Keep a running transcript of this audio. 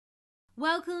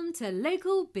Welcome to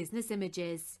Local Business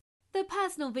Images, the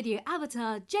personal video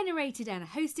avatar generated and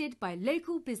hosted by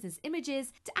Local Business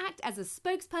Images to act as a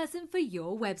spokesperson for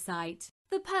your website.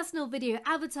 The personal video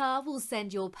avatar will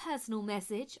send your personal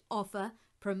message, offer,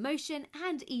 promotion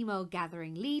and email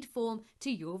gathering lead form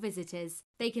to your visitors.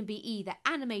 They can be either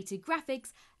animated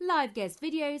graphics, live guest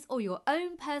videos, or your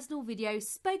own personal video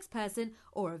spokesperson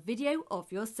or a video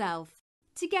of yourself.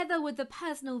 Together with the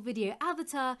personal video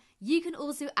avatar, you can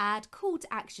also add call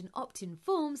to action opt-in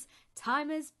forms,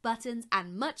 timers, buttons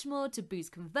and much more to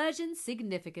boost conversion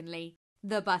significantly.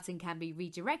 The button can be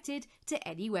redirected to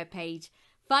any web page.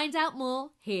 Find out more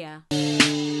here.